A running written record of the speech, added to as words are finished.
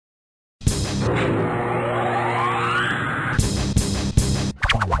Ho,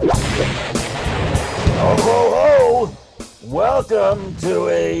 ho, ho! Welcome to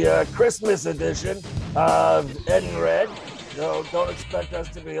a Christmas edition of Ed and Red. No, don't expect us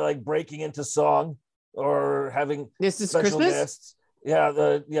to be like breaking into song or having This is special Christmas? guests. It's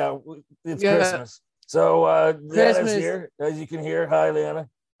Yeah. Christmas. So Leanna's Christmas. here, as you can hear. Hi, Leanna.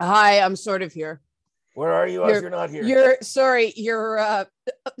 Hi, I'm sort of here. Where are you if you're not here? Your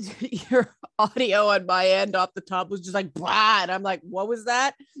audio on my end off the top was just like blah, and I'm like, what was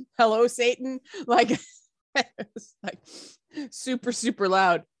that? Hello, Satan. Like, it's like super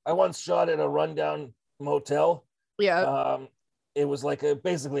loud. I once shot at a rundown motel. Yeah. It was like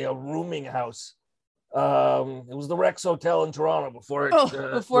basically a rooming house. It was the Rex Hotel in Toronto before it got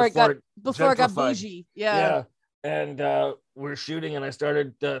gentrified. bougie. Yeah. And we're shooting, and I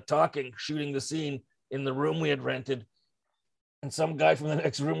started shooting the scene in the room we had rented, and some guy from the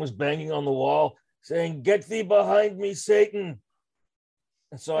next room was banging on the wall saying, "Get thee behind me, Satan."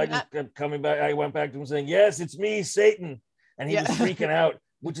 And so I just kept coming back. I went back to him saying, "Yes, it's me, Satan." And he was freaking out,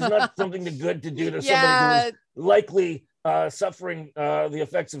 which is not something good to do to somebody who is likely suffering the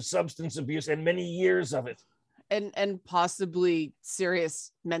effects of substance abuse and many years of it. And possibly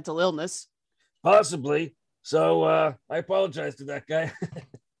serious mental illness. Possibly. So I apologize to that guy.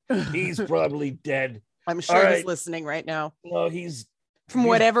 He's probably dead. I'm sure he's listening right now. No, he's from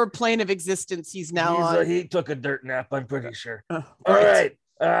whatever plane of existence he's now on. He took a dirt nap, I'm pretty sure. All right.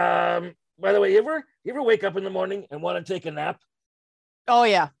 By the way, you ever wake up in the morning and want to take a nap? Oh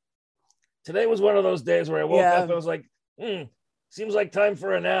yeah. Today was one of those days where I woke up and I was like, seems like time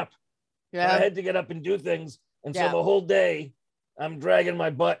for a nap. Yeah. I had to get up and do things. And so the whole day I'm dragging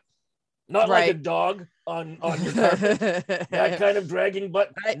my butt. Not like a dog on your carpet. That kind of dragging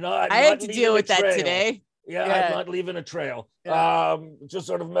butt. I had to deal with that today. Yeah, I'm not leaving a trail. Just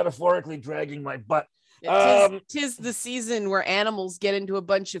sort of metaphorically dragging my butt. Tis the season where animals get into a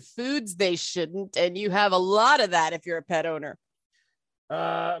bunch of foods they shouldn't, and you have a lot of that if you're a pet owner.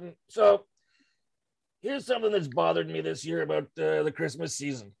 So here's something that's bothered me this year about the Christmas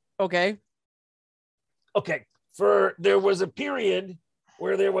season. Okay. There was a period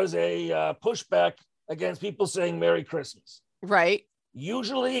where there was a pushback against people saying Merry Christmas. Right.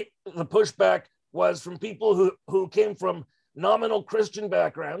 Usually the pushback was from people who came from nominal Christian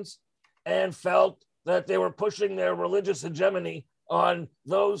backgrounds and felt that they were pushing their religious hegemony on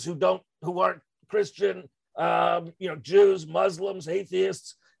those who aren't Christian, Jews, Muslims,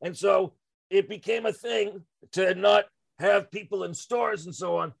 atheists. And so it became a thing to not have people in stores and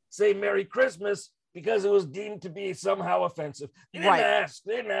so on say Merry Christmas because it was deemed to be somehow offensive. They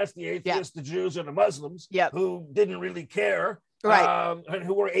didn't ask the atheists, the Jews, or the Muslims who didn't really care, and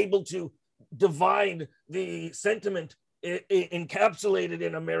who were able to divine the sentiment encapsulated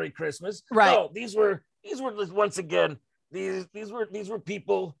in a Merry Christmas. Right. No, these were once again these were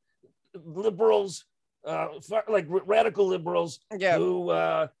people, liberals, like radical liberals,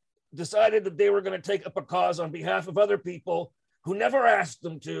 who decided that they were going to take up a cause on behalf of other people who never asked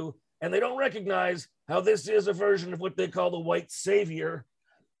them to. And they don't recognize how this is a version of what they call the white savior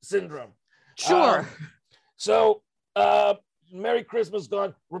syndrome. Sure. So Merry Christmas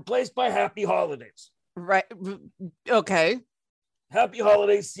gone, replaced by Happy Holidays. Right. Okay. Happy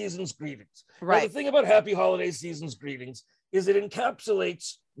Holidays, season's greetings. Right. Now, the thing about Happy Holidays, season's greetings is it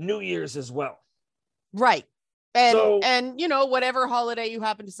encapsulates New Year's as well. Right. And whatever holiday you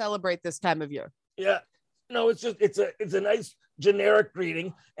happen to celebrate this time of year. Yeah. No, it's a nice generic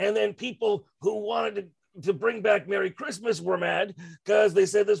greeting. And then people who wanted to bring back Merry Christmas were mad because they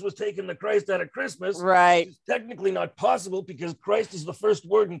said this was taking the Christ out of Christmas. Right. It's technically not possible because Christ is the first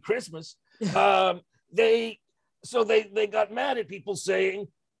word in Christmas. They got mad at people saying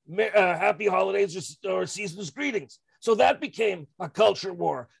Happy Holidays or season's greetings. So that became a culture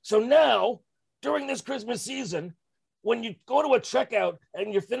war. So now, during this Christmas season, when you go to a checkout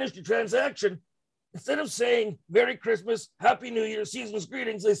and you finish your transaction, instead of saying Merry Christmas, Happy New Year, season's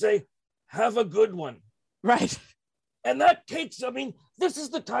greetings, they say, have a good one. Right. And that this is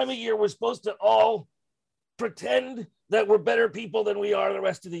the time of year we're supposed to all pretend that we're better people than we are the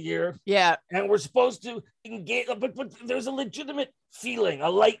rest of the year. Yeah. And we're supposed to engage, but there's a legitimate feeling, a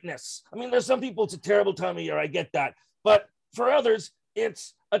lightness. I mean, there's some people, it's a terrible time of year, I get that. But for others,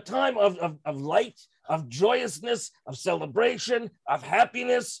 it's a time of light, of joyousness, of celebration, of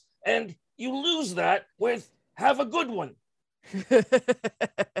happiness. And you lose that with have a good one.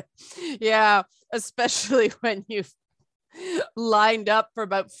 Yeah, especially when you've lined up for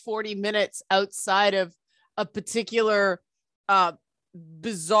about 40 minutes outside of a particular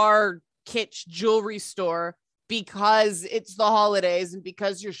bizarre kitsch jewelry store because it's the holidays and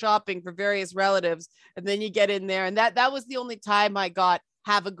because you're shopping for various relatives. And then you get in there, and that was the only time I got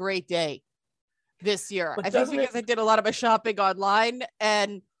 "Have a Great Day" this year. But I think because I did a lot of my shopping online,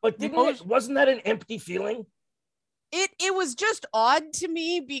 and but wasn't that an empty feeling? It was just odd to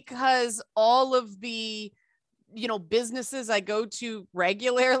me because all of the businesses I go to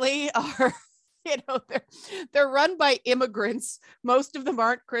regularly are they're run by immigrants. Most of them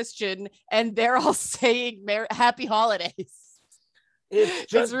aren't Christian, and they're all saying happy holidays.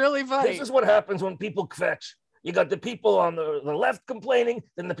 It's really funny. This is what happens when people kvetch. You got the people on the left complaining,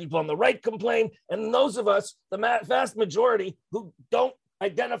 then the people on the right complain, and those of us, the vast majority who don't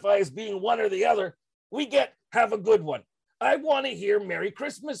identify as being one or the other, we get "Have a good one." I want to hear "Merry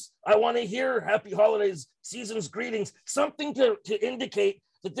Christmas." I want to hear "Happy Holidays," "Season's Greetings," something to indicate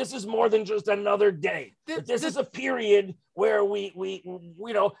that this is more than just another day. That this is a period where we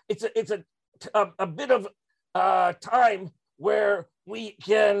it's a bit of time where we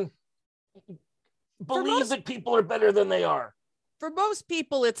can believe that people are better than they are. For most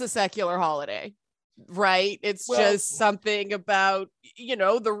people, it's a secular holiday, right? It's just something about,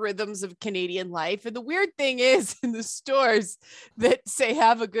 the rhythms of Canadian life. And the weird thing is, in the stores that say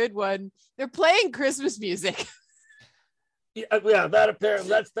 "Have a good one," they're playing Christmas music. Yeah,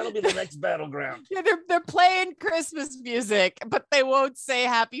 that'll be the next battleground. Yeah, they're playing Christmas music, but they won't say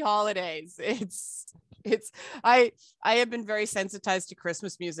 "Happy Holidays." I have been very sensitized to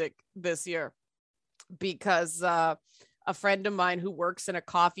Christmas music this year because a friend of mine who works in a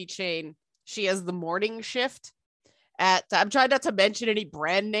coffee chain, she has the morning shift I'm trying not to mention any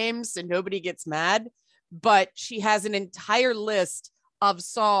brand names so nobody gets mad, but she has an entire list of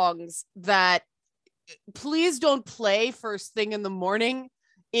songs that please don't play first thing in the morning.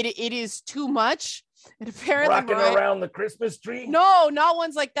 It is too much. And apparently rocking around the Christmas tree. No, not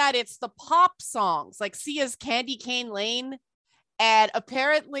ones like that. It's the pop songs like Sia's "Candy Cane Lane." And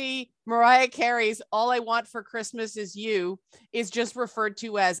apparently Mariah Carey's "All I Want for Christmas Is You" is just referred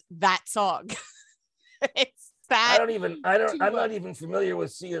to as that song. It's that. I'm not even familiar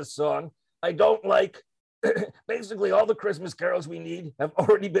with Sia's song. I don't like basically all the Christmas carols we need have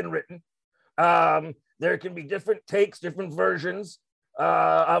already been written. There can be different takes, different versions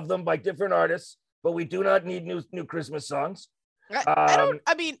of them by different artists, but we do not need new Christmas songs.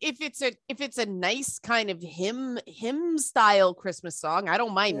 I mean, if it's a nice kind of hymn style Christmas song, I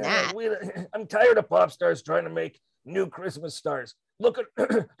don't mind that. I'm tired of pop stars trying to make new Christmas stars.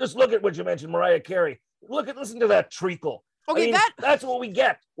 Just look at what you mentioned, Mariah Carey. Listen to that treacle. Okay, that's what we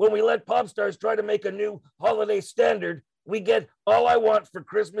get when we let pop stars try to make a new holiday standard. We get "All I Want for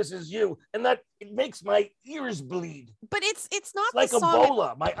Christmas Is You," and that it makes my ears bleed. But it's not like the song.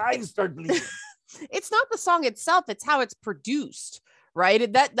 Ebola. My eyes start bleeding. It's not the song itself, it's how it's produced, right?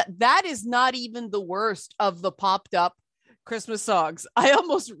 And that is not even the worst of the popped up Christmas songs. I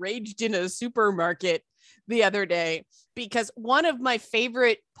almost raged in a supermarket the other day because one of my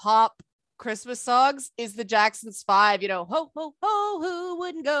favorite pop Christmas songs is the Jackson's 5, "Ho, ho, ho, who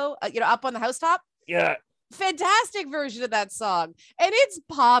wouldn't go," "Up on the Housetop." Yeah. Fantastic version of that song, and it's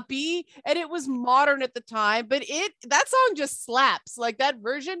poppy and it was modern at the time, but that song just slaps, like that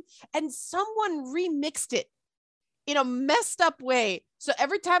version, and someone remixed it in a messed up way, so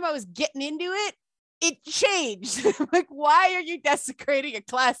every time I was getting into it, it changed. Like, why are you desecrating a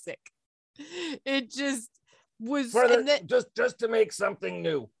classic? It just was just to make something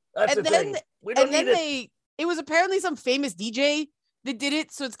new. That's the thing. We don't need it. It was apparently some famous DJ that did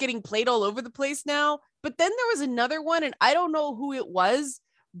it, so it's getting played all over the place now. But then there was another one, and I don't know who it was,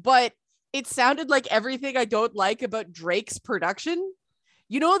 but it sounded like everything I don't like about Drake's production.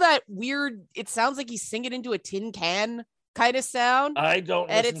 You know that weird, it sounds like he's singing into a tin can kind of sound? I don't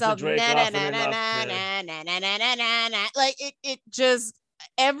listen to Drake often enough. Like it just,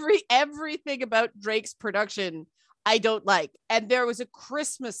 everything about Drake's production I don't like. And there was a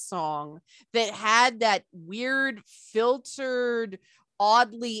Christmas song that had that weird filtered,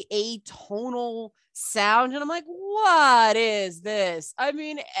 oddly atonal sound, and I'm like, what is this? I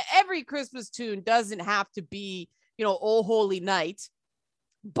mean, every Christmas tune doesn't have to be, "Oh Holy Night,"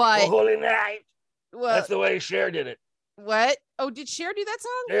 but "Oh Holy Night." Well, that's the way Cher did it. What? Oh, did Cher do that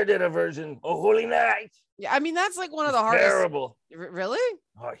song? Cher did a version, "Oh Holy Night." Yeah, I mean, that's like one of the hardest. Terrible. Really?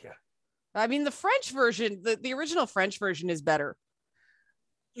 Oh yeah. I mean, the French version, the original French version is better.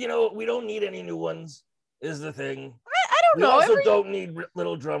 We don't need any new ones, is the thing. I don't know. We also don't need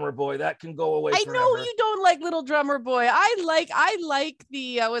Little Drummer Boy. That can go away forever. I know you don't like Little Drummer Boy. I like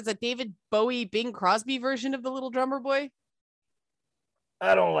the, was it David Bowie, Bing Crosby version of the Little Drummer Boy?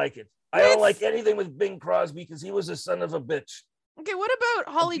 I don't like it. I don't like anything with Bing Crosby because he was a son of a bitch. Okay, what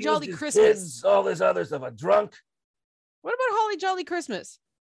about Holly Abused Jolly his Christmas? kids, all this other stuff. A drunk. What about Holly Jolly Christmas?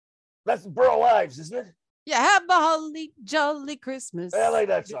 That's Burl Ives, isn't it? Yeah, have a Holly Jolly Christmas. I like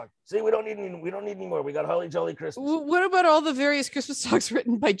that song. See, we don't need any more. We got Holly Jolly Christmas. What about all the various Christmas songs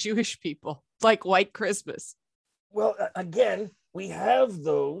written by Jewish people, like White Christmas? Well, again, we have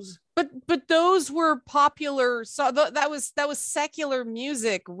those. But those were popular. So that was secular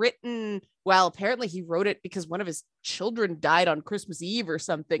music written. Well, apparently he wrote it because one of his children died on Christmas Eve or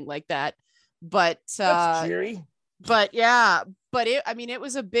something like that. But That's cheery. But yeah, but it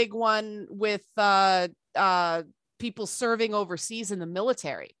was a big one with people serving overseas in the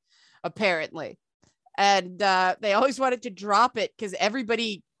military, apparently. And they always wanted to drop it because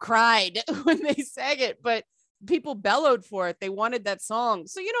everybody cried when they sang it, but people bellowed for it. They wanted that song.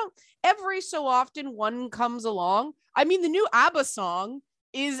 So, every so often one comes along. I mean, the new ABBA song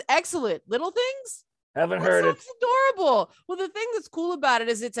is excellent. Little Things. Haven't heard it. Adorable. Well, the thing that's cool about it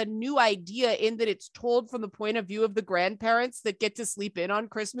is it's a new idea in that it's told from the point of view of the grandparents that get to sleep in on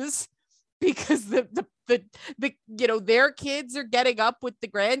Christmas, because the their kids are getting up with the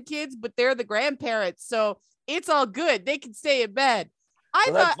grandkids, but they're the grandparents, so it's all good. They can stay in bed. I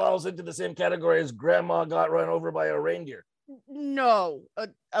thought that falls into the same category as Grandma got run over by a reindeer. No,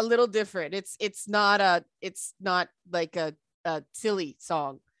 a little different. It's not like a silly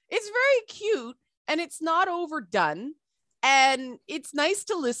song. It's very cute. And it's not overdone, and it's nice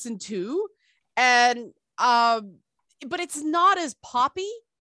to listen to, and but it's not as poppy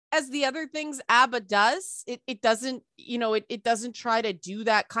as the other things ABBA does. It doesn't, it doesn't try to do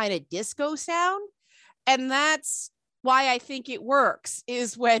that kind of disco sound, and that's why I think it works.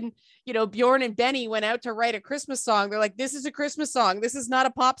 Is when Bjorn and Benny went out to write a Christmas song, they're like, "This is a Christmas song. This is not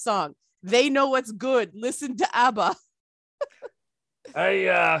a pop song. They know what's good. Listen to ABBA."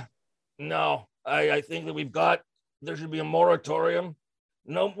 No. I think that there should be a moratorium.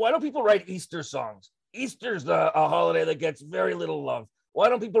 No, why don't people write Easter songs? Easter's a holiday that gets very little love. Why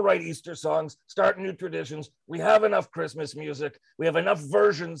don't people write Easter songs, start new traditions? We have enough Christmas music. We have enough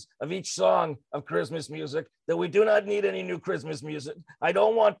versions of each song of Christmas music that we do not need any new Christmas music. I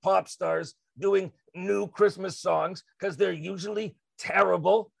don't want pop stars doing new Christmas songs because they're usually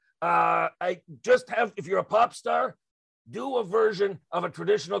terrible. If you're a pop star, do a version of a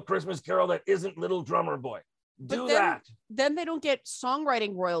traditional Christmas carol that isn't Little Drummer Boy. Then they don't get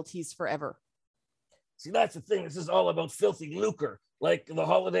songwriting royalties forever. See, that's the thing. This is all about filthy lucre, like the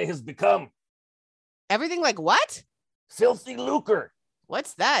holiday has become. Everything like what? Filthy lucre.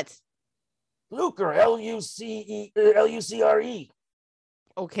 What's that? Lucre, Lucre.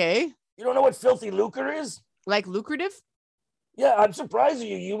 Okay. You don't know what filthy lucre is? Like lucrative? Yeah, I'm surprised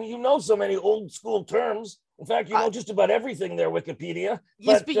you know so many old school terms. In fact, you know just about everything there, Wikipedia.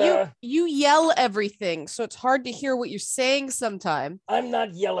 Yes, but you yell everything, so it's hard to hear what you're saying sometimes. I'm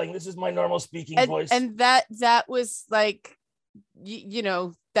not yelling. This is my normal speaking voice. And that was like,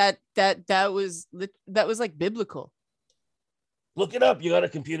 that was like biblical. Look it up. You got a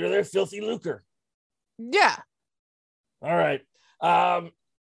computer there, filthy lucre. Yeah. All right.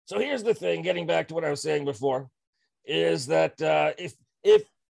 So here's the thing. Getting back to what I was saying before, is that if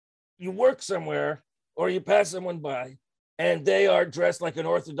you work somewhere, or you pass someone by and they are dressed like an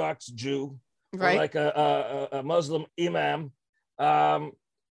Orthodox Jew, right, or like a Muslim imam,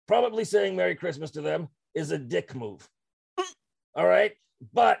 probably saying Merry Christmas to them is a dick move. All right.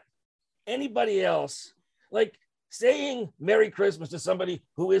 But anybody else, like saying Merry Christmas to somebody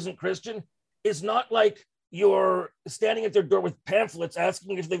who isn't Christian is not like you're standing at their door with pamphlets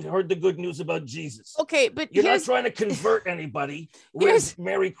asking if they've heard the good news about Jesus. Okay, but you're not trying to convert anybody with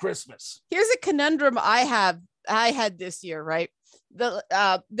Merry Christmas. Here's a conundrum I had this year, right?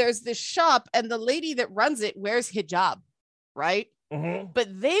 There's this shop and the lady that runs it wears hijab, right? Mm-hmm.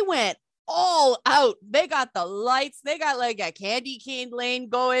 But they went all out. They got the lights. They got like a candy cane lane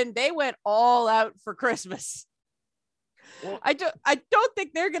going. They went all out for Christmas. Well, I don't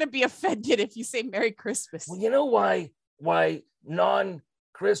think they're going to be offended if you say Merry Christmas. Well, you know why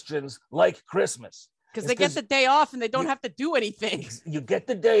non-Christians like Christmas? Because they get the day off and they don't have to do anything. You get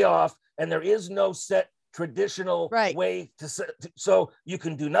the day off and there is no set traditional way so you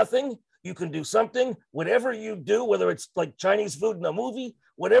can do nothing, you can do something, whatever you do, whether it's like Chinese food in a movie,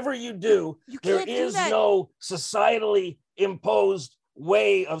 whatever you do, there is no societally imposed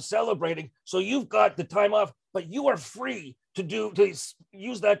way of celebrating. So you've got the time off, but you are free to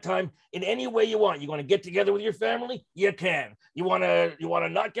use that time in any way you want. You want to get together with your family, you can. You want to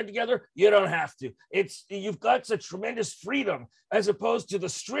not get together, you don't have to. You've got such tremendous freedom as opposed to the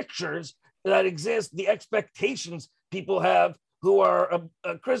strictures that exist, the expectations people have who are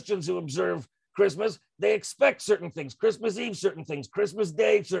Christians who observe Christmas, they expect certain things. Christmas Eve, certain things. Christmas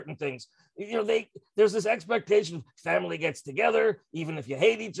Day, certain things. There's this expectation. Family gets together, even if you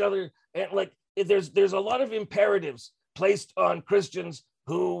hate each other, and like there's a lot of imperatives placed on Christians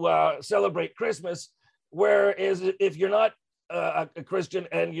who celebrate Christmas. Whereas if you're not a Christian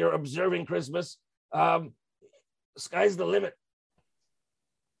and you're observing Christmas, sky's the limit.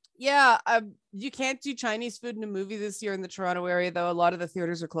 Yeah, you can't do Chinese food in a movie this year in the Toronto area, though. A lot of the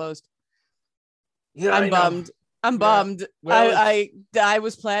theaters are closed. Yeah, I'm bummed. I'm bummed. Well, I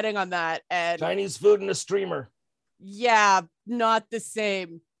was planning on that, and Chinese food and a streamer. Yeah, not the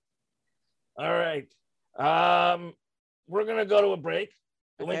same. All right. We're gonna go to a break.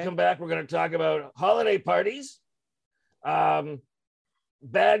 When we come back, we're gonna talk about holiday parties, bad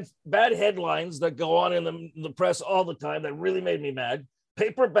headlines that go on in the press all the time that really made me mad,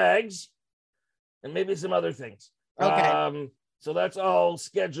 paper bags, and maybe some other things. Okay. So that's all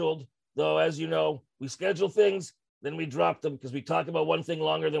scheduled. Though, as you know, we schedule things, then we drop them because we talk about one thing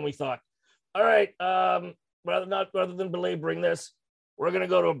longer than we thought. All right. Rather than belaboring this, we're going to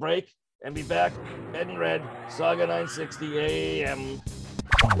go to a break and be back. Ed and Red, Saga 960 AM.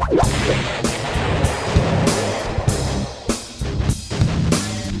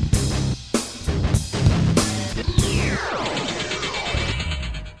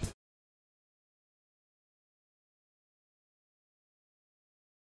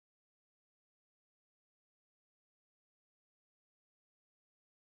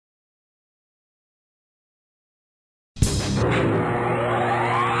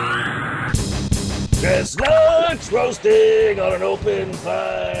 Chestnuts roasting on an open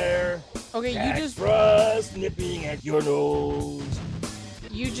fire. Okay, Jack Frost nipping at your nose.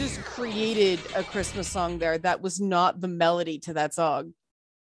 You just created a Christmas song there. That was not the melody to that song.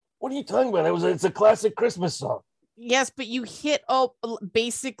 What are you talking about? It's a classic Christmas song. Yes, but you hit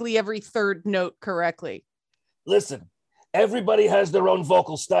basically every third note correctly. Listen, everybody has their own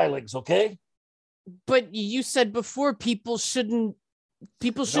vocal stylings, okay? But you said before people shouldn't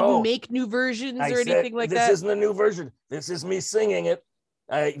make new versions or anything like that. This isn't a new version. This is me singing it.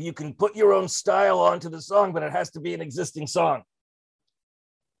 You can put your own style onto the song, but it has to be an existing song.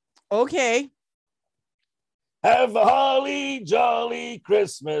 Okay. Have a holly jolly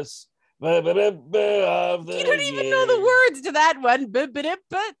Christmas. You don't even know the words to that one. But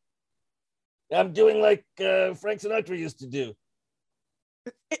I'm doing like Frank Sinatra used to do.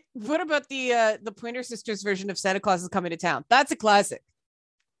 What about the Pointer Sisters version of Santa Claus is Coming to Town? That's a classic.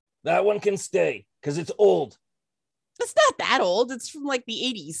 That one can stay because it's old. It's not that old. It's from like the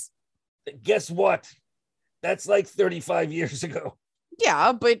 80s. Guess what? That's like 35 years ago.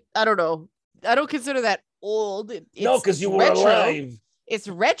 Yeah, but I don't know. I don't consider that old. No, because you were alive. It's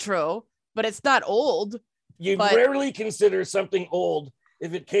retro, but it's not old. You rarely consider something old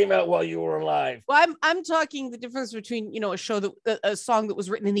if it came out while you were alive. Well, I'm talking the difference between, a song that was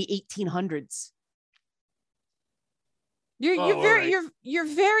written in the 1800s. You're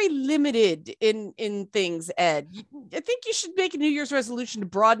very limited in things, Ed. I think you should make a New Year's resolution to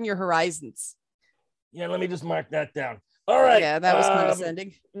broaden your horizons. Yeah, let me just mark that down. All right. Yeah, that was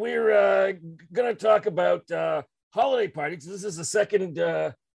condescending. We're going to talk about holiday parties. This is the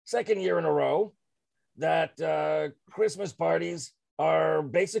second year in a row that Christmas parties are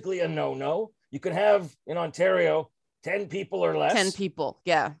basically a no-no. You can have in Ontario 10 people or less. 10 people,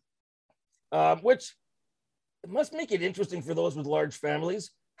 yeah. Which must make it interesting for those with large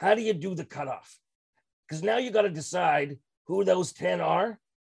families. How do you do the cutoff? Because now you got to decide who those 10 are.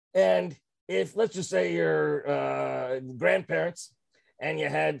 And if, let's just say you're grandparents and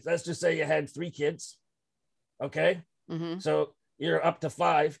let's just say you had 3 kids, okay? Mm-hmm. So you're up to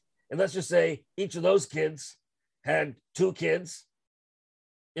 5. And let's just say each of those kids had 2 kids.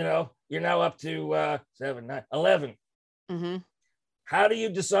 You're now up to 7, 9, 11. Mm-hmm. How do you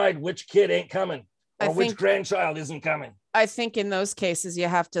decide which kid ain't coming or which grandchild isn't coming? I think in those cases, you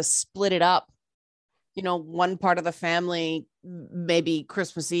have to split it up. One part of the family, maybe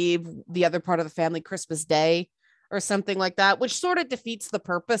Christmas Eve, the other part of the family, Christmas Day, or something like that, which sort of defeats the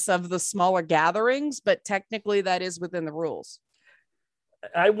purpose of the smaller gatherings, but technically that is within the rules.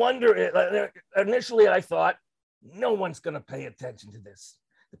 I wonder, initially I thought, no one's going to pay attention to this.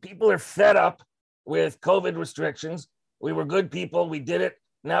 The people are fed up with COVID restrictions. We were good people. We did it.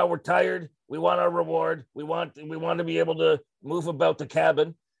 Now we're tired. We want our reward. We want to be able to move about the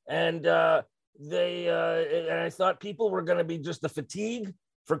cabin. And and I thought people were going to be just the fatigue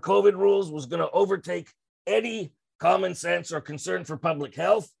for COVID rules was going to overtake any common sense or concern for public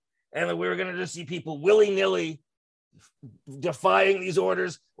health. And that we were going to just see people willy-nilly defying these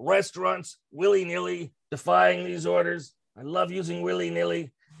orders, restaurants willy-nilly defying these orders. I love using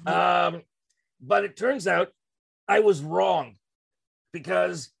willy-nilly. But it turns out I was wrong,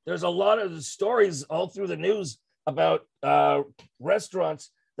 because there's a lot of the stories all through the news about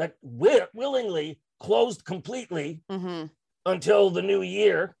restaurants that willingly closed completely until the new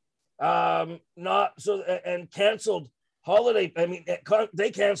year, not so, and canceled holiday. I mean, they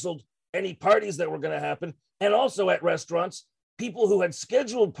canceled any parties that were going to happen. And also at restaurants, people who had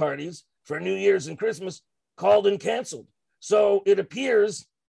scheduled parties for New Year's and Christmas called and canceled. So it appears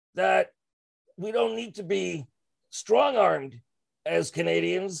that we don't need to be strong-armed as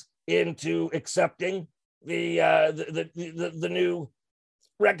Canadians into accepting the new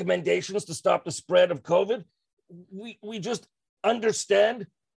recommendations to stop the spread of COVID. We just understand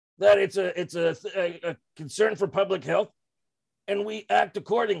that it's a concern for public health, and we act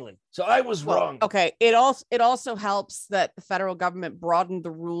accordingly. So I was wrong. Okay. It also helps that the federal government broadened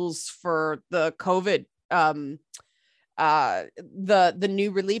the rules for the COVID, the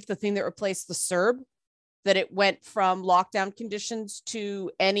new relief, the thing that replaced the CERB, that it went from lockdown conditions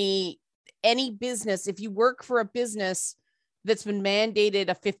to any business. If you work for a business that's been mandated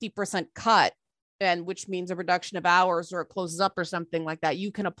a 50% cut, and which means a reduction of hours, or it closes up or something like that,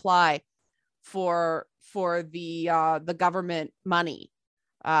 you can apply for the government money.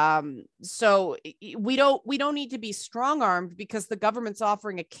 So we don't need to be strong-armed, because the government's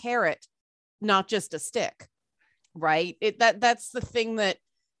offering a carrot, not just a stick, right? That's the thing that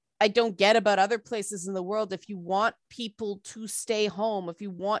I don't get about other places in the world. If you want people to stay home, if you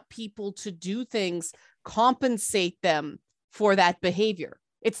want people to do things, compensate them for that behavior.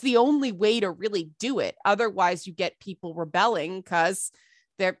 It's the only way to really do it. Otherwise, you get people rebelling because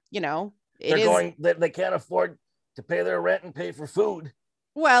they can't afford to pay their rent and pay for food.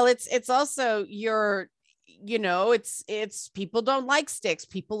 Well, it's also it's people don't like sticks.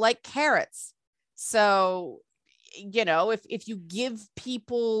 People like carrots. So, if you give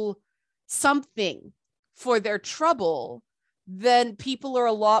people something for their trouble, then people are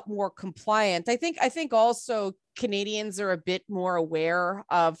a lot more compliant. I think also Canadians are a bit more aware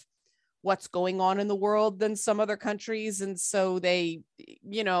of what's going on in the world than some other countries. And so they,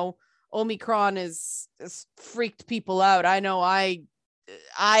 Omicron has freaked people out. I know I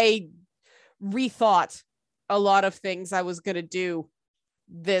rethought a lot of things I was going to do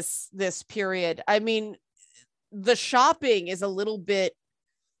this period. I mean, the shopping is a little bit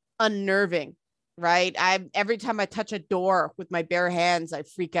unnerving, right? Every time I touch a door with my bare hands, I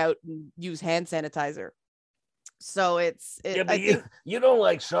freak out and use hand sanitizer. So you don't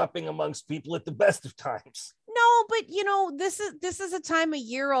like shopping amongst people at the best of times. No, but this is a time of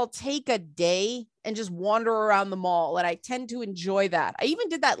year I'll take a day and just wander around the mall, and I tend to enjoy that. I even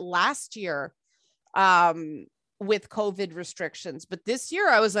did that last year with COVID restrictions, but this year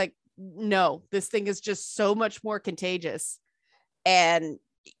I was like, no, this thing is just so much more contagious. And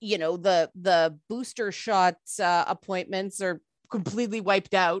the booster shot appointments are completely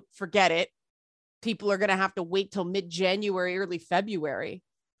wiped out. Forget it. People are going to have to wait till mid-January, early February.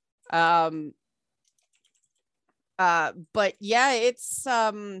 But yeah, it's,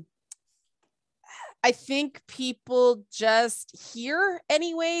 I think people just here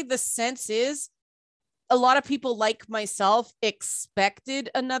anyway, the sense is a lot of people like myself expected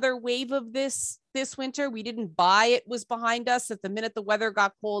another wave of this winter. We didn't buy it was behind us. At the minute the weather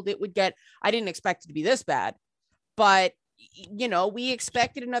got cold, I didn't expect it to be this bad, but we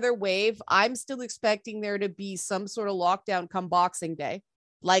expected another wave. I'm still expecting there to be some sort of lockdown come Boxing Day,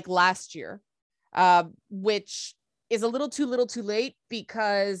 like last year, which is a little too late,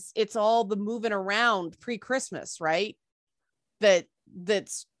 because it's all the moving around pre-Christmas, right?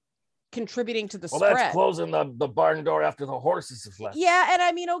 That's contributing to the spread. That's closing the barn door after the horses have left. Yeah, and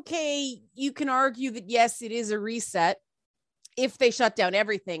I mean, okay, you can argue that yes, it is a reset if they shut down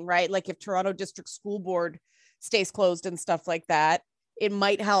everything, right? Like if Toronto District School Board stays closed and stuff like that, it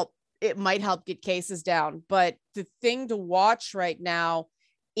might help get cases down. But the thing to watch right now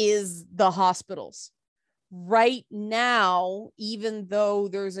is the hospitals. Right now, even though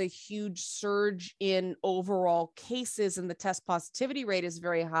there's a huge surge in overall cases and the test positivity rate is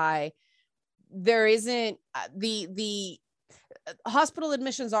very high, there isn't the hospital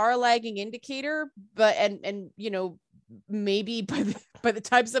admissions are a lagging indicator, but and maybe by the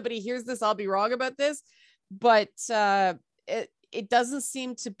time somebody hears this, I'll be wrong about this, but it doesn't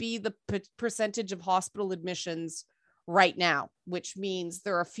seem to be the percentage of hospital admissions right now, which means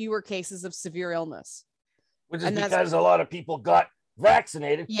there are fewer cases of severe illness. Which is because a lot of people got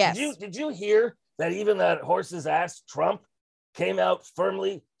vaccinated. Yes. Did you hear that even that horse's ass Trump came out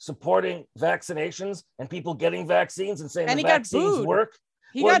firmly supporting vaccinations and people getting vaccines and saying the vaccines work?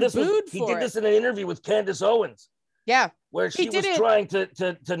 He got booed He did this in an interview with Candace Owens. Yeah. Where she was trying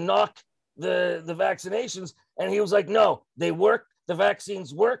to knock the vaccinations. And he was like, no, they work. The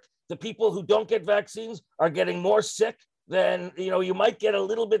vaccines work. The people who don't get vaccines are getting more sick than, you might get a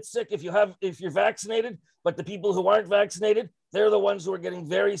little bit sick if you're vaccinated, but the people who aren't vaccinated, they're the ones who are getting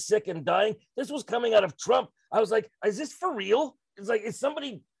very sick and dying. This was coming out of Trump. I was like, is this for real? It's like, is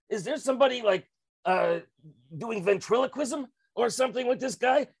there somebody like doing ventriloquism or something with this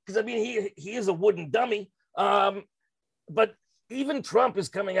guy? Because I mean, he is a wooden dummy. But even Trump is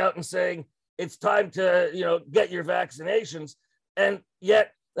coming out and saying it's time to, get your vaccinations. And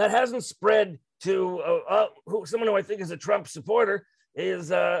yet that hasn't spread to someone who I think is a Trump supporter is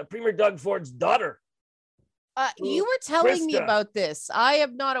Premier Doug Ford's daughter. You were telling me Krista. about this. I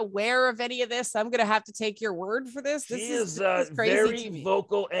am not aware of any of this. I'm going to have to take your word for this. This is crazy very to me.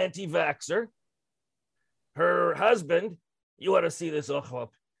 vocal anti-vaxxer. Her husband, you ought to see this. For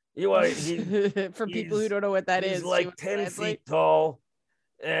people who don't know what that is, he's like 10 feet tall,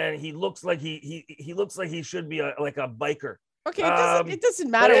 and he looks like he looks like he should be like a biker. Okay, it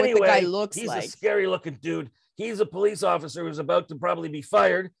doesn't matter what the guy looks he's like. He's a scary looking dude. He's a police officer who's about to probably be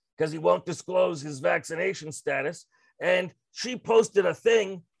fired because he won't disclose his vaccination status. And she posted a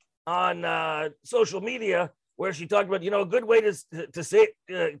thing on social media where she talked about, a good way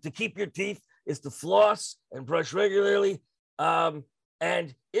to keep your teeth is to floss and brush regularly.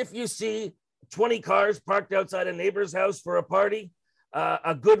 And if you see 20 cars parked outside a neighbor's house for a party,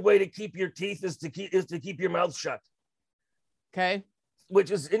 a good way to keep your teeth is to keep your mouth shut. Okay. Which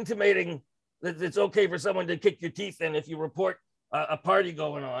is intimating that it's okay for someone to kick your teeth in if you report a party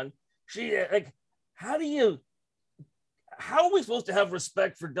going on. How are we supposed to have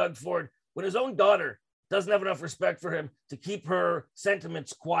respect for Doug Ford when his own daughter doesn't have enough respect for him to keep her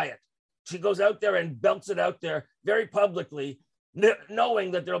sentiments quiet? She goes out there and belts it out there very publicly,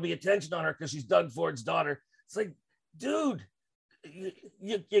 knowing that there'll be attention on her because she's Doug Ford's daughter. It's like, dude, you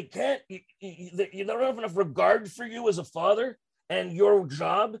can't, you don't have enough regard for you as a father and your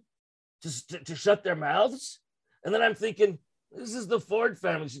job to shut their mouths. And then I'm thinking, this is the Ford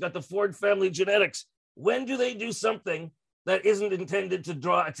family. She's got the Ford family genetics. When do they do something that isn't intended to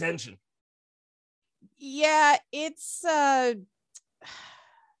draw attention? Yeah, it's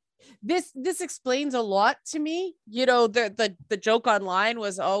this explains a lot to me. The joke online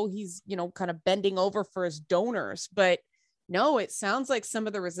was, oh, he's kind of bending over for his donors, but no, it sounds like some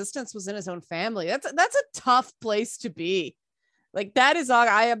of the resistance was in his own family. That's a tough place to be. Like, that is,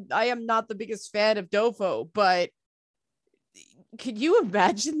 I am not the biggest fan of Dofo, but could you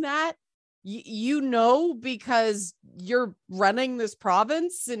imagine that? Because you're running this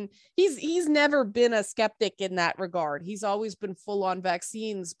province, and he's never been a skeptic in that regard. He's always been full on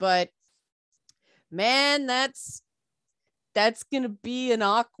vaccines, but man, that's going to be an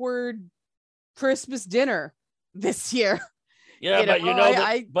awkward Christmas dinner this year. Yeah, but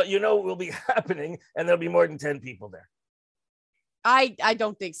it will be happening, and there'll be more than 10 people there. I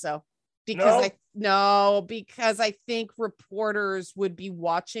don't think so. Because I think reporters would be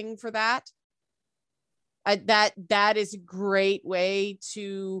watching for that. That is a great way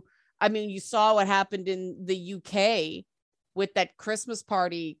to, I mean, you saw what happened in the UK with that Christmas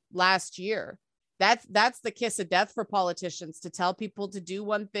party last year. That's the kiss of death for politicians, to tell people to do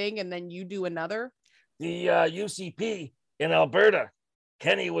one thing and then you do another. The UCP in Alberta,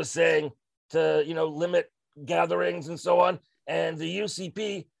 Kenny was saying to, limit gatherings and so on. And the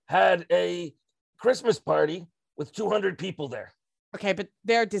UCP had a Christmas party with 200 people there. Okay, but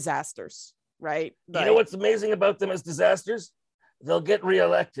they're disasters, right? You know what's amazing about them as disasters? They'll get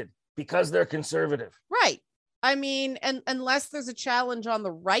reelected because they're conservative. Right. I mean, and unless there's a challenge on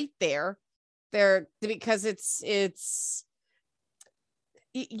the right there, because it's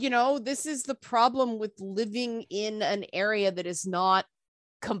this is the problem with living in an area that is not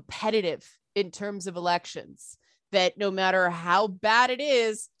competitive in terms of elections, that no matter how bad it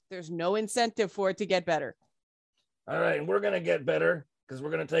is, there's no incentive for it to get better. All right, and we're going to get better because we're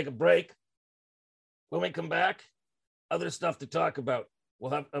going to take a break. When we come back, other stuff to talk about.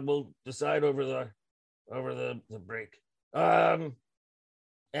 We'll decide over the break. And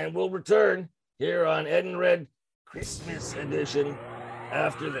we'll return here on Ed and Red Christmas edition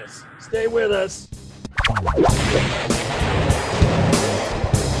after this. Stay with us.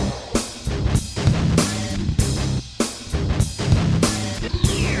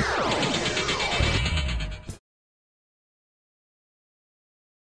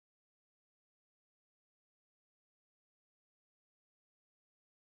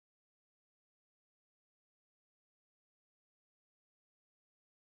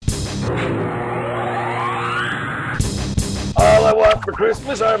 All I want for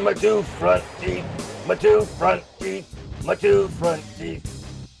Christmas are my two front teeth, my two front teeth, my two front teeth.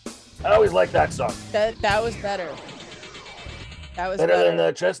 I always liked that song. That was better. That was Better better. than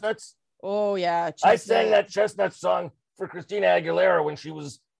the Chestnuts? Oh yeah. I Chestnut. sang that Chestnuts song for Christina Aguilera when she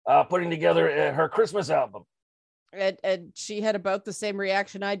was putting together her Christmas album. And she had about the same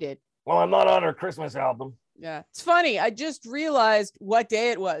reaction I did. Well, I'm not on her Christmas album. Yeah. It's funny. I just realized what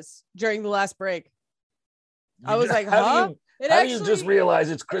day it was during the last break. I was like, huh? How do you just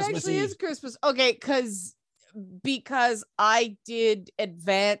realize it's Christmas It actually Eve? is Christmas. Okay, because I did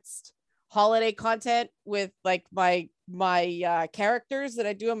advanced holiday content with like my characters that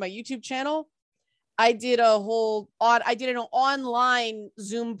I do on my YouTube channel. I did an online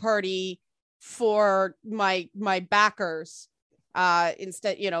Zoom party for my backers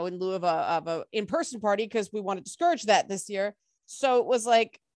instead, in lieu of a in-person party, because we want to discourage that this year. So it was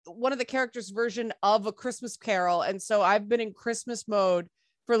like one of the characters' version of A Christmas Carol. And so I've been in Christmas mode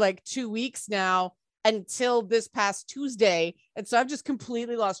for like 2 weeks now until this past Tuesday. And so I've just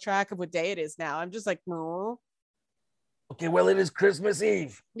completely lost track of what day it is now. I'm just like, "Meh." Okay, well, it is Christmas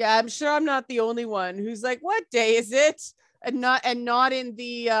Eve. Yeah, I'm sure I'm not the only one who's like, what day is it? And not in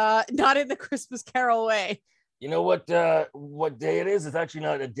the Christmas Carol way. You know what day it is? It's actually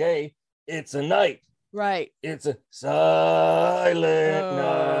not a day. It's a night. Right. It's a silent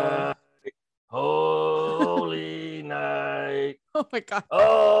night. Holy night. Oh my God.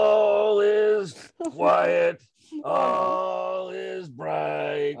 All is quiet. All is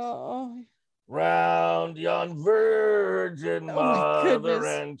bright. Oh. Round yon virgin mother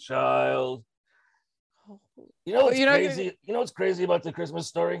and child. You know what's crazy? You know what's crazy about the Christmas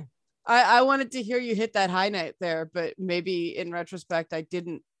story? I wanted to hear you hit that high note there, but maybe in retrospect I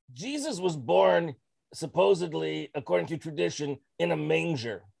didn't. Jesus was born, supposedly, according to tradition, in a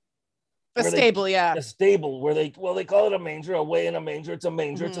manger. A stable, yeah. A stable where they call it a manger, away in a manger. It's a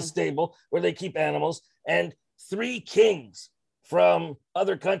manger. It's a stable where they keep animals. And 3 kings from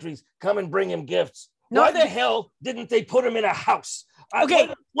other countries come and bring him gifts. Why the hell didn't they put him in a house?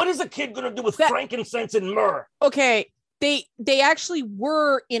 Okay. What is a kid going to do with frankincense and myrrh? Okay. They actually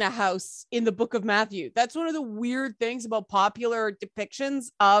were in a house in the book of Matthew. That's one of the weird things about popular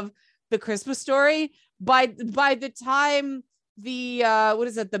depictions of the Christmas story. By the time the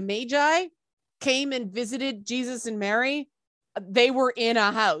Magi came and visited Jesus and Mary, they were in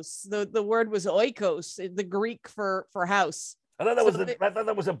a house. The word was oikos, the Greek for house. I thought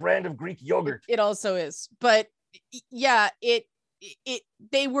that was a brand of Greek yogurt. It also is, but yeah,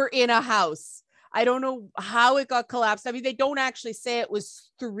 they were in a house. I don't know how it got collapsed. I mean, they don't actually say it was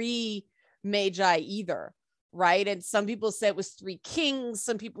 3 magi either, right? And some people say it was 3 kings.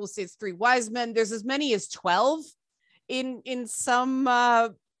 Some people say it's 3 wise men. There's as many as 12 in some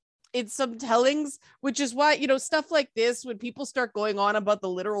tellings, which is why, stuff like this, when people start going on about the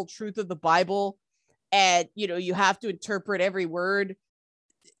literal truth of the Bible and, you have to interpret every word,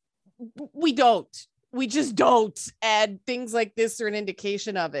 we just don't. And things like this are an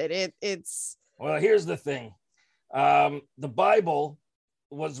indication of it. It's Well, here's the thing. The Bible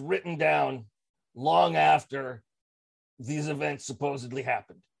was written down long after these events supposedly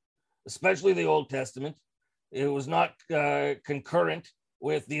happened, especially the Old Testament. It was not concurrent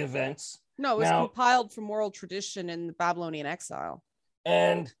with the events. No, it was compiled from oral tradition in the Babylonian exile.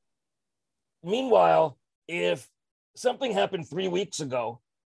 And meanwhile, if something happened 3 weeks ago,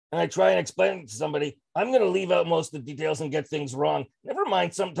 and I try and explain it to somebody, I'm going to leave out most of the details and get things wrong. Never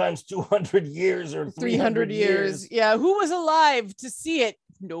mind, sometimes 200 years or 300 years. Yeah, who was alive to see it?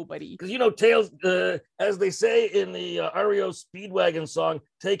 Nobody. Because, tales, as they say in the REO Speedwagon song,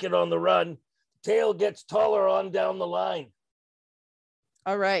 Take It on the Run, tale gets taller on down the line.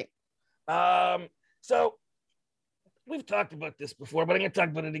 All right. So we've talked about this before, but I'm going to talk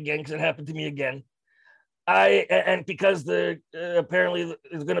about it again because it happened to me again. Because apparently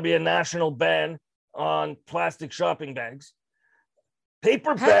there's going to be a national ban on plastic shopping bags.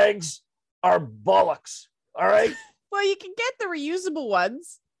 Paper bags are bollocks. All right. Well, you can get the reusable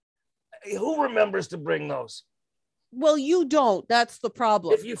ones. Who remembers to bring those? Well, you don't. That's the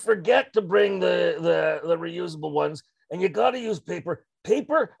problem. If you forget to bring the reusable ones, and you got to use paper.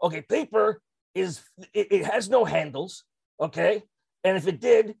 Paper is it has no handles. Okay, and if it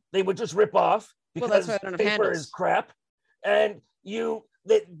did, they would just rip off. Because paper is crap, and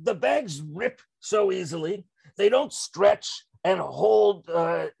the bags rip so easily. They don't stretch and hold,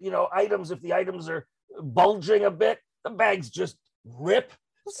 items. If the items are bulging a bit, the bags just rip.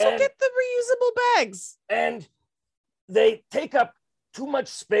 So get the reusable bags. And they take up too much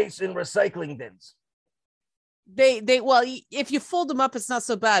space in recycling bins. Well, if you fold them up, it's not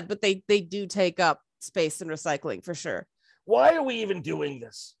so bad, but they do take up space in recycling for sure. Why are we even doing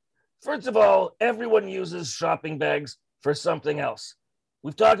this? First of all, everyone uses shopping bags for something else.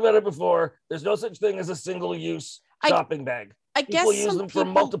 We've talked about it before. There's no such thing as a single-use shopping bag. I People guess use them for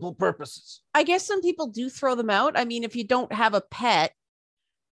multiple purposes. I guess some people do throw them out. I mean, if you don't have a pet,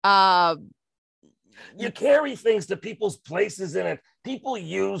 uh, you carry things to people's places in it. People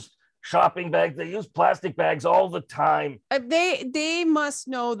use shopping bags. They use plastic bags all the time. They must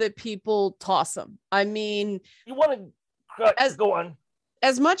know that people toss them. I mean, you want to go on.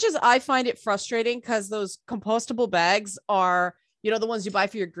 As much as I find it frustrating because those compostable bags are, the ones you buy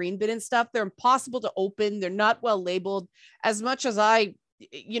for your green bin and stuff, they're impossible to open. They're not well labeled. As much as I,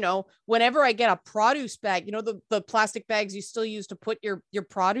 whenever I get a produce bag, the plastic bags you still use to put your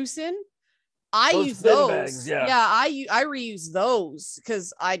produce in, I use those. Bags, yeah, I reuse those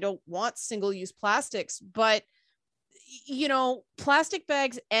because I don't want single-use plastics. But plastic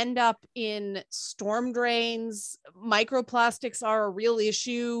bags end up in storm drains. Microplastics are a real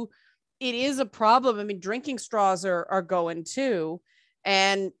issue. It is a problem. I mean, drinking straws are going too.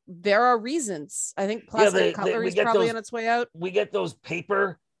 And there are reasons. I think plastic cutlery is probably on its way out. We get those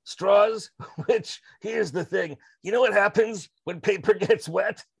paper straws, which here's the thing. You know what happens when paper gets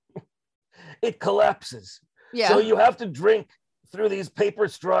wet? It collapses. Yeah. So you have to drink through these paper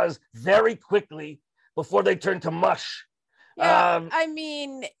straws very quickly before they turn to mush. Yeah, I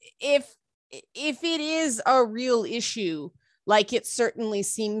mean, if it is a real issue, like it certainly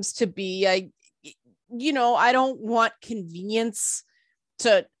seems to be, I don't want convenience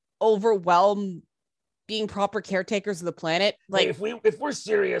to overwhelm being proper caretakers of the planet. Like, if we're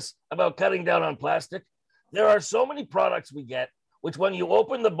serious about cutting down on plastic, there are so many products we get, which when you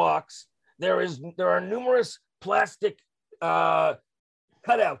open the box, there are numerous plastic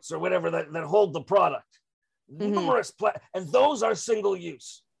cutouts or whatever that hold the product. Mm-hmm. Numerous and those are single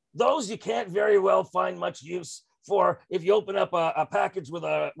use. Those you can't very well find much use for if you open up a package with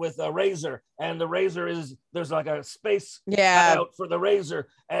a razor, and the razor there's like a space cutout for the razor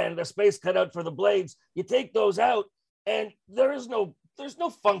and a space cutout for the blades. You take those out, and there's no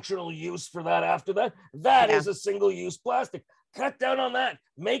functional use for that after that. That is a single use plastic. Cut down on that.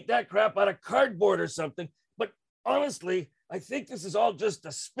 Make that crap out of cardboard or something. But honestly, I think this is all just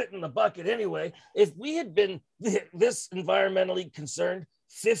a spit in the bucket anyway. If we had been this environmentally concerned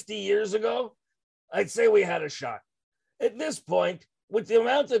 50 years ago, I'd say we had a shot. At this point, with the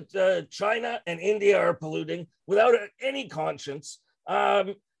amount that China and India are polluting without any conscience,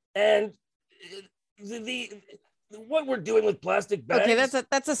 and what we're doing with plastic bags. Okay,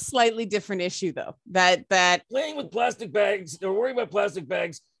 that's a slightly different issue though. That playing with plastic bags or worrying about plastic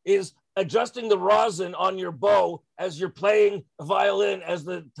bags is adjusting the rosin on your bow as you're playing a violin as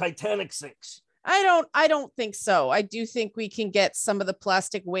the Titanic sinks. I don't think so. I do think we can get some of the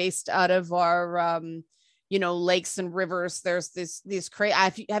plastic waste out of our lakes and rivers. There's these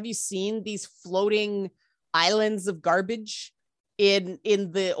have you seen these floating islands of garbage in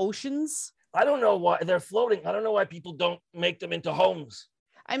the oceans? I don't know why they're floating. I don't know why people don't make them into homes.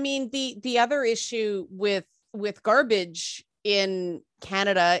 I mean, the other issue with garbage in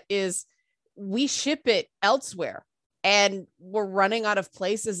Canada is we ship it elsewhere and we're running out of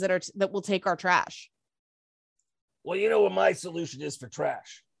places that will take our trash. Well, you know what my solution is for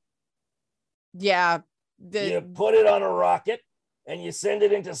trash? Yeah. You put it on a rocket and you send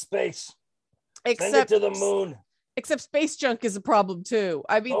it into space. Send it to the moon. Except space junk is a problem too.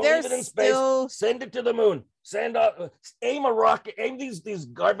 I mean, there's still send it to the moon. Aim a rocket. Aim these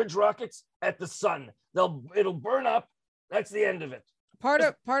garbage rockets at the sun. It'll burn up. That's the end of it. Part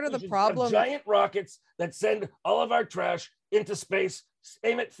of the problem. Giant rockets that send all of our trash into space.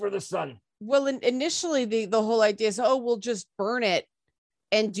 Aim it for the sun. Well, initially the whole idea is, we'll just burn it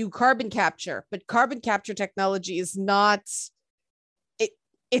and do carbon capture. But carbon capture technology is not.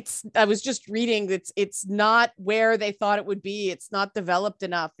 I was just reading that it's not where they thought it would be. It's not developed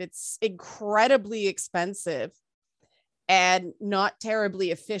enough. It's incredibly expensive and not terribly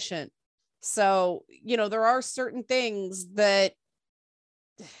efficient. So, there are certain things that,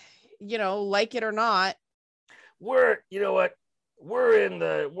 like it or not. We're in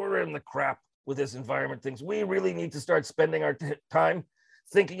the crap with this environment things. We really need to start spending our time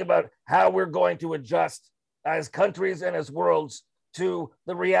thinking about how we're going to adjust as countries and as worlds to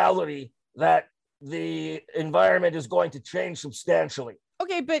the reality that the environment is going to change substantially.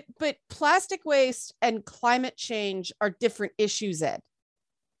 Okay, but plastic waste and climate change are different issues, Ed.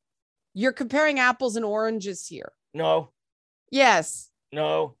 You're comparing apples and oranges here. No. Yes.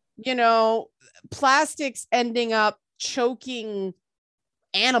 No. Plastics ending up choking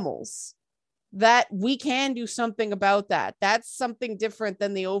animals. That we can do something about that. That's something different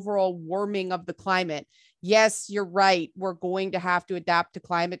than the overall warming of the climate. Yes, you're right. We're going to have to adapt to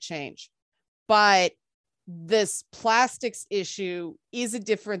climate change. But this plastics issue is a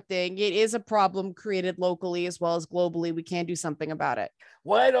different thing. It is a problem created locally as well as globally. We can do something about it.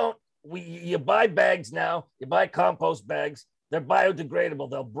 Why don't you buy bags now, you buy compost bags, they're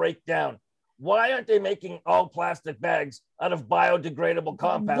biodegradable, they'll break down. Why aren't they making all plastic bags out of biodegradable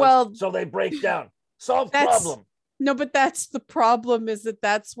compounds so they break down? Solve problem. No, but that's the problem, is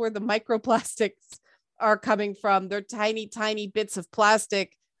that's where the microplastics are coming from. They're tiny, tiny bits of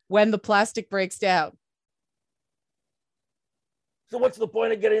plastic when the plastic breaks down. So what's the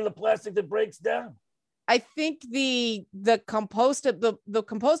point of getting the plastic that breaks down? I think the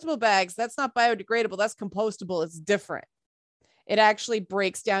compostable bags, that's not biodegradable. That's compostable. It's different. It actually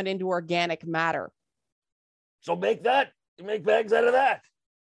breaks down into organic matter. So make bags out of that.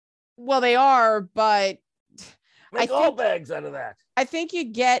 Well, they are, but make all bags out of that. I think you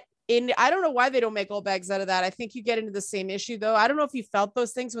get in. I don't know why they don't make all bags out of that. I think you get into the same issue though. I don't know if you felt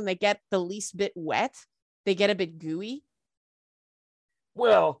those things when they get the least bit wet, they get a bit gooey.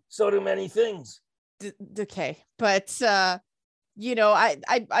 Well, so do many things. Okay, but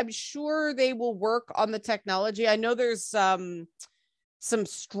I'm sure they will work on the technology. I know there's some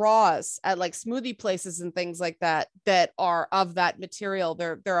straws at like smoothie places and things like that are of that material.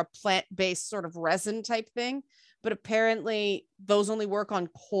 They're a plant-based sort of resin type thing, but apparently those only work on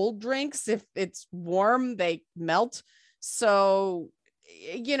cold drinks. If it's warm, they melt. So,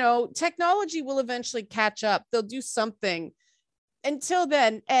 technology will eventually catch up. They'll do something. Until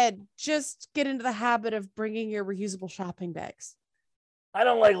then, Ed, just get into the habit of bringing your reusable shopping bags. I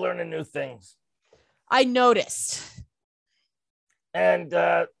don't like learning new things. I noticed. And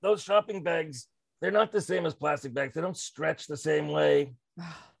those shopping bags, they're not the same as plastic bags. They don't stretch the same way.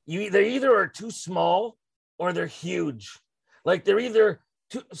 They either are too small or they're huge. Like they're either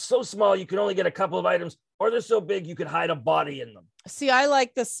so small you can only get a couple of items, or they're so big you could hide a body in them. See, I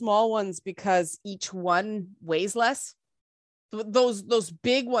like the small ones because each one weighs less. Those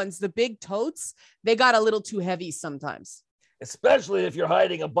big ones, the big totes, they got a little too heavy sometimes. Especially if you're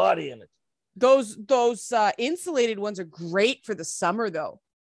hiding a body in it. Those insulated ones are great for the summer though.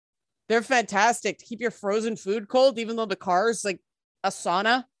 They're fantastic to keep your frozen food cold, even though the car is like a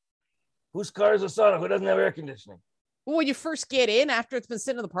sauna. Whose car is a sauna? Who doesn't have air conditioning? When you first get in after it's been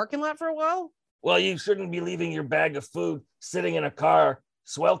sitting in the parking lot for a while. Well, you shouldn't be leaving your bag of food sitting in a car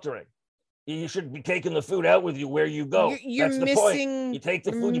sweltering. You should be taking the food out with you where you go. That's the point. You take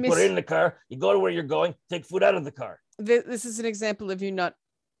the food, you put it in the car, you go to where you're going, take food out of the car. This is an example of you not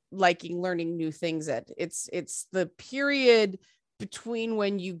liking learning new things, Ed. It's the period between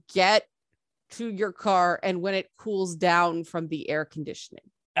when you get to your car and when it cools down from the air conditioning.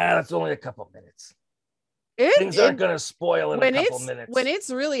 That's only a couple minutes. Things aren't going to spoil in a couple minutes. When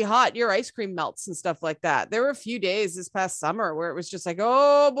it's really hot, your ice cream melts and stuff like that. There were a few days this past summer where it was just like,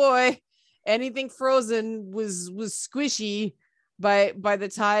 oh boy, anything frozen was squishy by the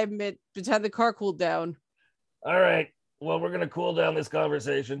time the car cooled down. All right. Well, we're going to cool down this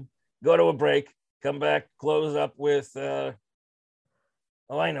conversation, go to a break, come back, close up with, I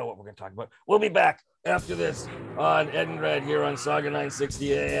know what we're going to talk about. We'll be back after this on Ed and Red here on Saga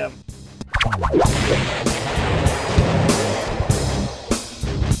 960 AM.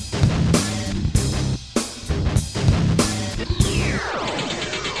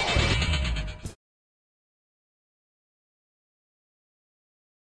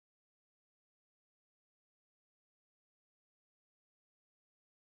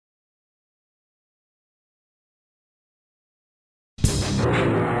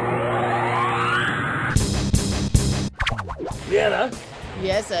 Vienna.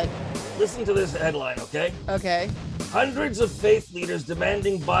 Yes, Ed. Listen to this headline, okay? Okay. Hundreds of faith leaders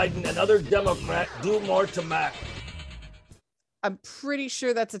demanding Biden and other Democrat do more to Mac. I'm pretty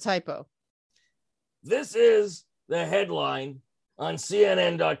sure that's a typo. This is the headline on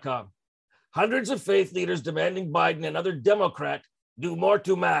CNN.com. Hundreds of faith leaders demanding Biden and other Democrat do more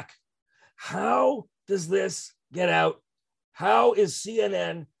to Mac. How does this get out? How is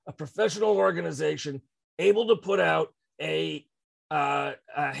CNN, a professional organization, able to put out a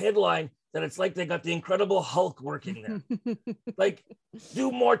headline that it's like they got the Incredible Hulk working there? Like,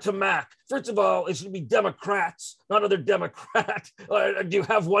 do more to Mac. First of all, it should be Democrats, not other Democrat. Do you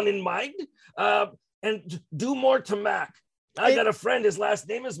have one in mind? And do more to Mac. I got a friend, his last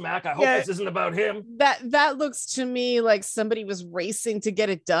name is Mac. I hope this isn't about him. That looks to me like somebody was racing to get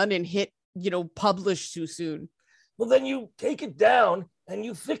it done and hit, publish too soon. Well, then you take it down and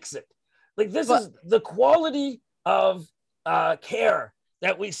you fix it. Like, this is the quality of care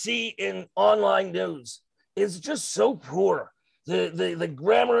that we see in online news is just so poor. The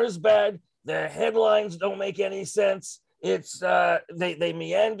grammar is bad. The headlines don't make any sense. It's they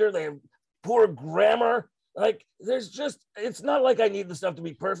meander. They have poor grammar. Like, it's not like I need the stuff to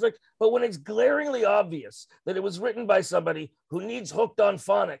be perfect, but when it's glaringly obvious that it was written by somebody who needs Hooked on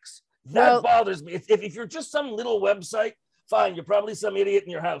Phonics, that bothers me. If you're just some little website, fine, you're probably some idiot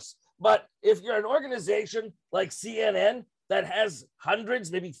in your house. But if you're an organization like CNN that has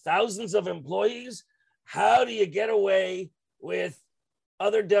hundreds, maybe thousands of employees, how do you get away with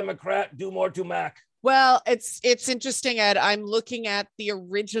other Democrat do more to Mac? Well, it's interesting, Ed. I'm looking at the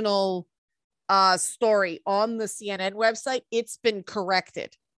original story on the CNN website. It's been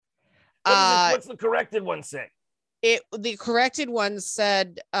corrected. What's the corrected one say? The corrected one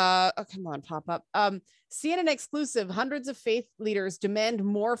said, oh, come on, pop up. CNN exclusive, hundreds of faith leaders demand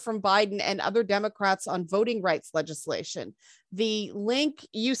more from Biden and other Democrats on voting rights legislation. The link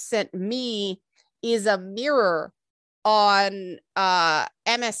you sent me is a mirror on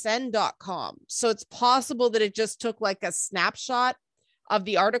MSN.com. So it's possible that it just took like a snapshot of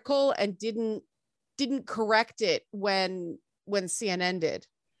the article and didn't correct it when CNN did.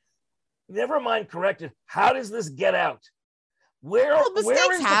 Never mind corrected. How does this get out?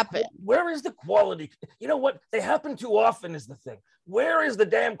 Mistakes happen. Where is the quality? You know what? They happen too often is the thing. Where is the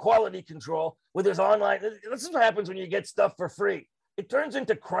damn quality control with this online? This is what happens when you get stuff for free. It turns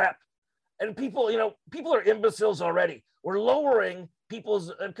into crap. And people are imbeciles already. We're lowering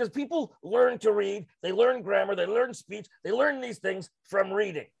people's, because people learn to read, they learn grammar, they learn speech, they learn these things from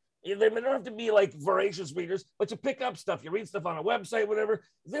reading. They don't have to be like voracious readers, but you pick up stuff, you read stuff on a website, whatever.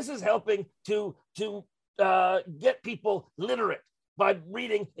 This is helping to get people literate by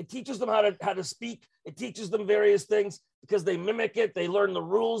reading. It teaches them how to speak. It teaches them various things because they mimic it. They learn the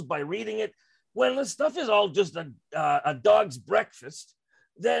rules by reading it. When the stuff is all just a dog's breakfast,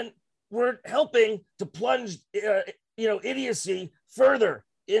 then we're helping to plunge, idiocy further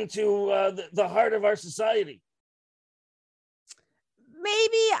into the heart of our society.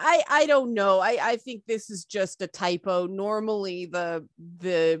 Maybe I don't know. I think this is just a typo. Normally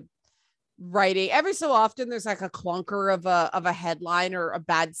the writing, every so often there's like a clunker of a headline or a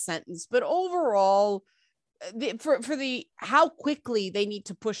bad sentence, but overall for the how quickly they need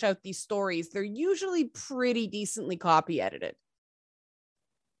to push out these stories, they're usually pretty decently copy edited.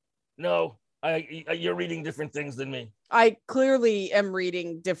 No, you're reading different things than me. I clearly am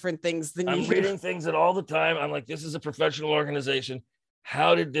reading different things than you. I'm reading things that all the time. I'm like, this is a professional organization.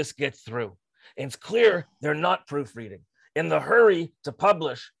 How did this get through? And it's clear they're not proofreading. In the hurry to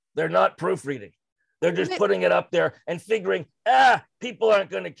publish, they're not proofreading. They're just putting it up there and figuring, people aren't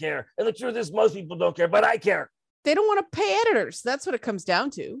going to care. And the truth is, most people don't care, but I care. They don't want to pay editors. That's what it comes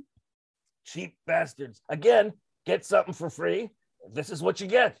down to. Cheap bastards. Again, get something for free. This is what you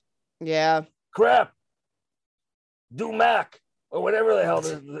get. Yeah. Crap. Do Mac or whatever the hell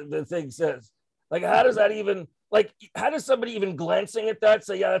the thing says. Like, how does that even, how does somebody even glancing at that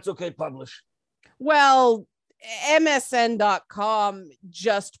say, yeah, that's okay, publish? Well, MSN.com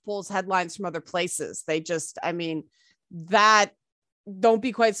just pulls headlines from other places. They just, don't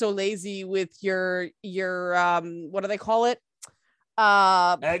be quite so lazy with your what do they call it?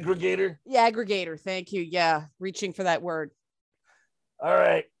 Aggregator. Yeah, aggregator. Thank you. Yeah, reaching for that word. All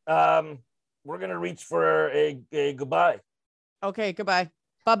right. We're gonna reach for a goodbye. Okay, goodbye.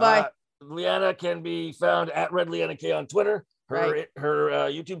 Bye-bye. Leanna can be found at Red Leanna K on Twitter. Her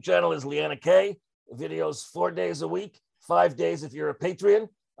YouTube channel is Leanna K. Videos 4 days a week, 5 days if you're a Patreon.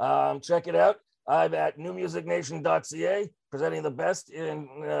 Check it out. I'm at newmusicnation.ca, presenting the best in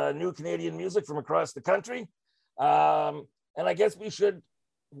new Canadian music from across the country. And I guess we should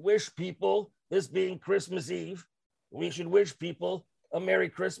wish people, this being Christmas Eve, we should wish people a Merry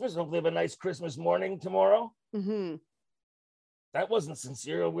Christmas. Hopefully have a nice Christmas morning tomorrow. Mm-hmm. That wasn't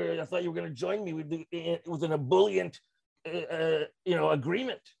sincere. I thought you were going to join me with an ebullient,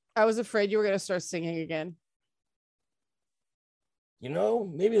 agreement. I was afraid you were going to start singing again.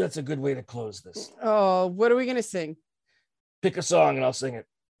 Maybe that's a good way to close this. Oh, what are we going to sing? Pick a song and I'll sing it.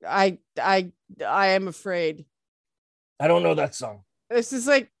 I am afraid. I don't know that song. This is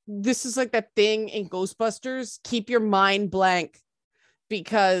like that thing in Ghostbusters. Keep your mind blank,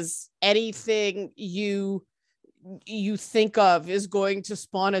 because anything you think of is going to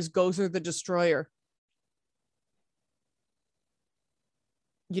spawn as Gozer the Destroyer.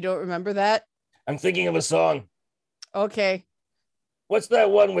 You don't remember that? I'm thinking of a song. Okay. What's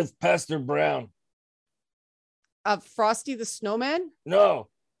that one with Pastor Brown? Frosty the Snowman? No.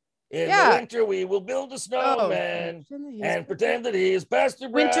 In the winter, we will build a snowman and pretend that he is Pastor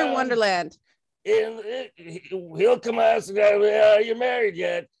Brown. Winter Wonderland. He'll come out and say, are you married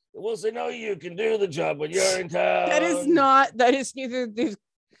yet? We'll say, no, you can do the job when you're in town. That is neither the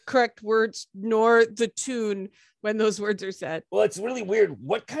correct words nor the tune when those words are said. Well, it's really weird.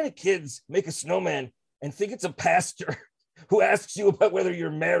 What kind of kids make a snowman and think it's a pastor who asks you about whether you're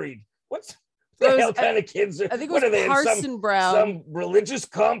married. What's the hell kind of kids are? I think it What was are they, Parson Brown. some religious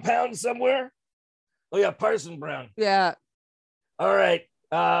compound somewhere? Oh yeah, Parson Brown. Yeah. All right.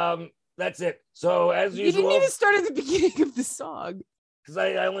 That's it. So as You usual, didn't even start at the beginning of the song. because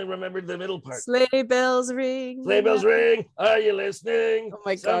I only remembered the middle part. Sleigh bells ring. Sleigh bells ring. Are you listening? Oh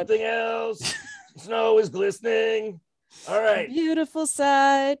my God. Something else. Snow is glistening. All right. Beautiful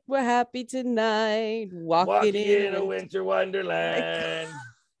sight. We're happy tonight. Walking in a winter wonderland.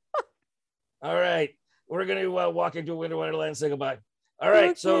 All right. We're going to walk into a winter wonderland and say goodbye. All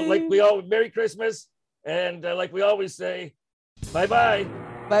right. So Merry Christmas. And like we always say, bye-bye.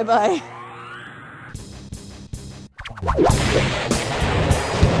 Bye-bye.